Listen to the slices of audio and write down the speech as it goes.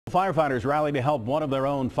Firefighters rally to help one of their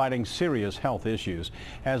own fighting serious health issues.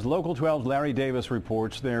 As Local 12's Larry Davis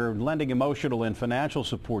reports, they're lending emotional and financial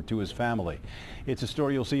support to his family. It's a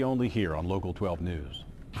story you'll see only here on Local 12 News.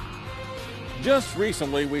 Just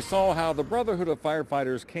recently, we saw how the Brotherhood of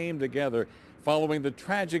Firefighters came together following the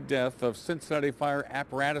tragic death of Cincinnati fire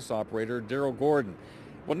apparatus operator Daryl Gordon.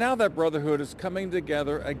 Well, now that Brotherhood is coming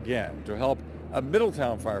together again to help a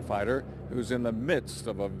Middletown firefighter who's in the midst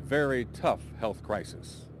of a very tough health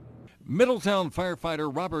crisis. Middletown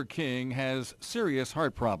firefighter Robert King has serious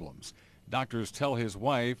heart problems. Doctors tell his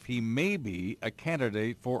wife he may be a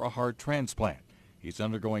candidate for a heart transplant. He's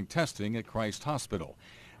undergoing testing at Christ Hospital.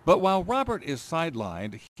 But while Robert is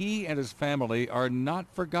sidelined, he and his family are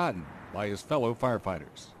not forgotten by his fellow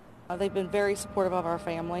firefighters. They've been very supportive of our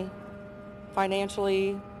family,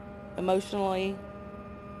 financially, emotionally.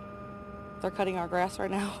 They're cutting our grass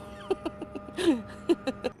right now.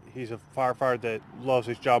 He's a firefighter that loves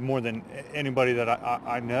his job more than anybody that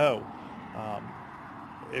I know.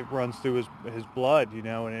 It runs through his blood, you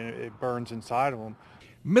know, and it burns inside of him.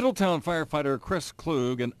 Middletown firefighter Chris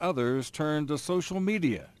Klug and others turned to social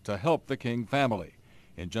media to help the King family.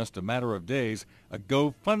 In just a matter of days, a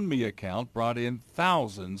GoFundMe account brought in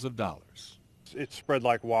thousands of dollars. It spread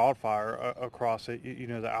like wildfire across it. You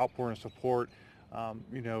know, the outpouring of support,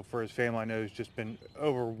 you know, for his family, I know has just been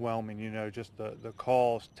overwhelming. You know, just the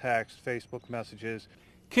calls, texts, Facebook messages.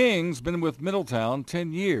 King's been with Middletown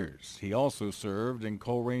 10 years. He also served in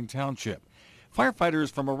Colerain Township.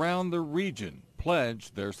 Firefighters from around the region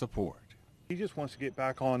pledged their support. He just wants to get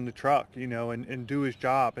back on the truck, you know, and do his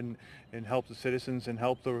job and help the citizens and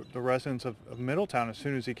help the residents of Middletown as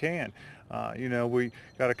soon as he can. You know, we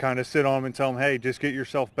got to kind of sit on him and tell him, hey, just get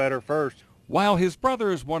yourself better first. While his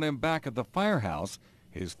brothers want him back at the firehouse,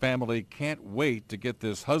 his family can't wait to get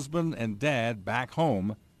this husband and dad back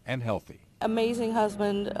home and healthy. Amazing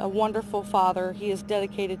husband, a wonderful father. He is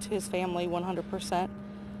dedicated to his family 100%.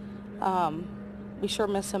 We sure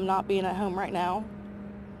miss him not being at home right now.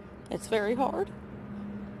 It's very hard.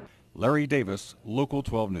 Larry Davis, Local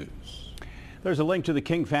 12 News. There's a link to the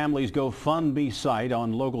King family's GoFundMe site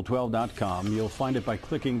on local12.com. You'll find it by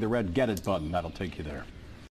clicking the red Get It button. That'll take you there.